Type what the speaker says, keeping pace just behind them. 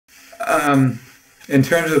in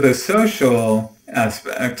terms of the social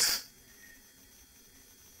aspects,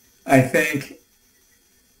 I think,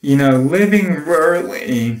 living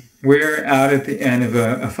rurally, we're out at the end of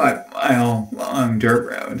a 5-mile long dirt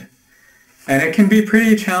road. And it can be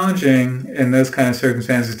pretty challenging in those kind of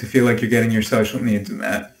circumstances to feel like you're getting your social needs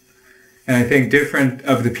met. And I think different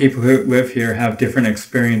of the people who live here have different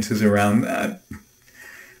experiences around that.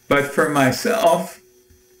 But for myself,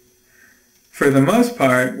 for the most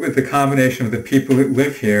part, with the combination of the people who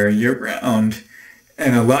live here year-round,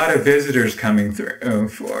 and a lot of visitors coming through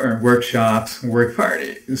for workshops, work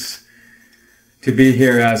parties, to be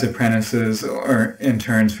here as apprentices or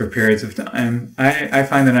interns for periods of time, I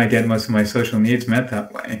find that I get most of my social needs met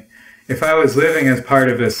that way. If I was living as part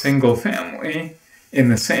of a single family in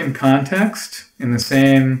the same context, in the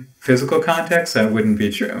same physical context, that wouldn't be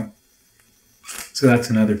true. So that's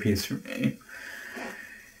another piece for me.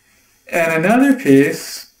 And another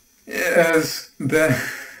piece is the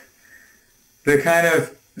kind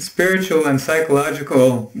of spiritual and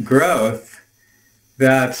psychological growth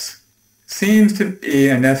that seems to be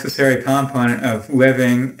a necessary component of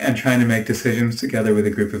living and trying to make decisions together with a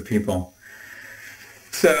group of people.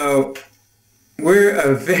 So we're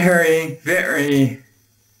a very, very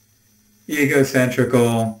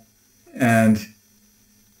egocentrical and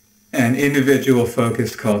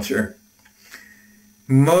individual-focused culture.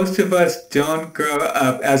 Most of us don't grow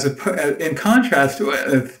up in contrast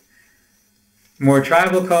with more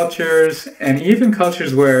tribal cultures and even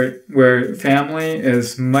cultures where family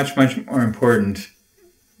is much, much more important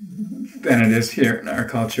than it is here in our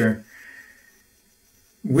culture.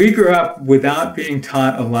 We grew up without being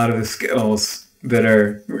taught a lot of the skills that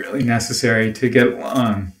are really necessary to get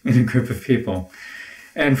along in a group of people.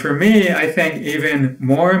 And for me, I think even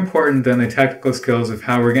more important than the technical skills of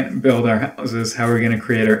how we're going to build our houses, how we're going to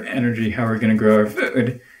create our energy, how we're going to grow our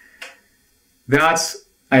food, that's,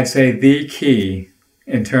 I'd say, the key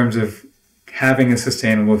in terms of having a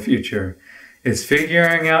sustainable future, is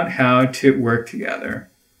figuring out how to work together.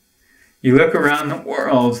 You look around the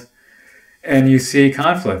world and you see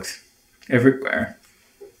conflict everywhere.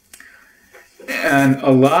 And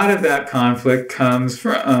a lot of that conflict comes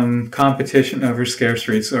from competition over scarce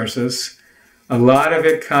resources. A lot of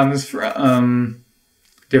it comes from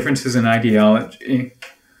differences in ideology.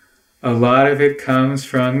 A lot of it comes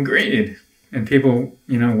from greed and people,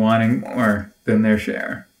 wanting more than their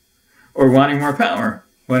share, or wanting more power,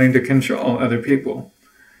 wanting to control other people.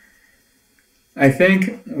 I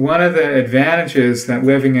think one of the advantages that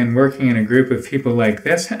living and working in a group of people like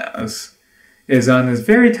this has is on this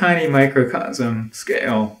very tiny microcosm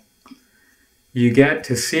scale. You get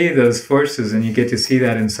to see those forces and you get to see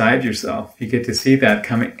that inside yourself. You get to see that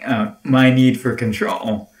coming out. My need for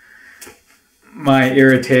control. My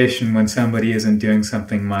irritation when somebody isn't doing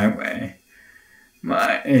something my way.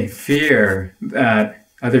 My fear that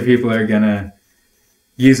other people are going to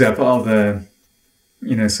use up all the,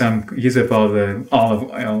 use up all the olive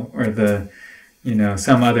oil or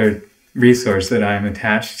some other resource that I'm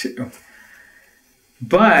attached to.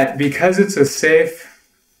 But because it's a safe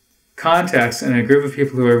context and a group of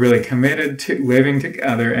people who are really committed to living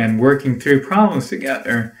together and working through problems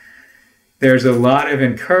together, there's a lot of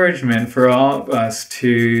encouragement for all of us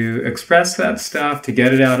to express that stuff, to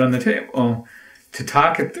get it out on the table, to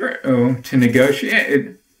talk it through, to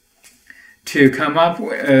negotiate, to come up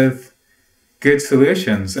with good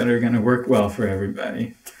solutions that are going to work well for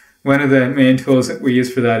everybody. One of the main tools that we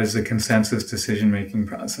use for that is the consensus decision-making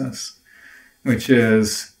process, which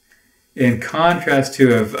is in contrast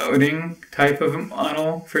to a voting type of a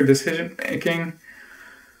model for decision-making,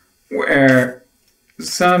 where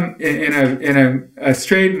in a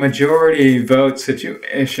straight majority vote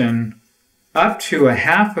situation, up to a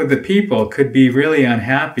half of the people could be really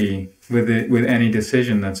unhappy with any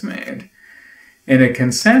decision that's made. In a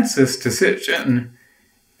consensus decision,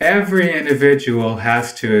 every individual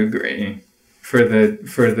has to agree for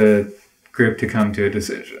the group to come to a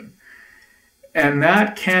decision. And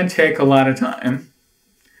that can take a lot of time.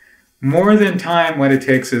 More than time, what it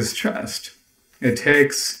takes is trust. It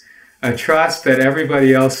takes a trust that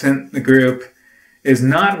everybody else in the group is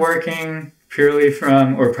not working purely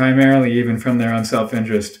from, or primarily even from, their own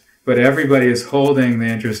self-interest, but everybody is holding the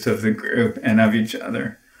interest of the group and of each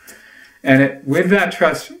other. And with that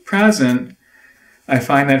trust present, I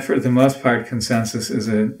find that for the most part, consensus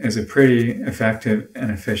is a pretty effective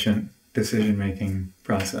and efficient decision-making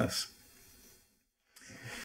process.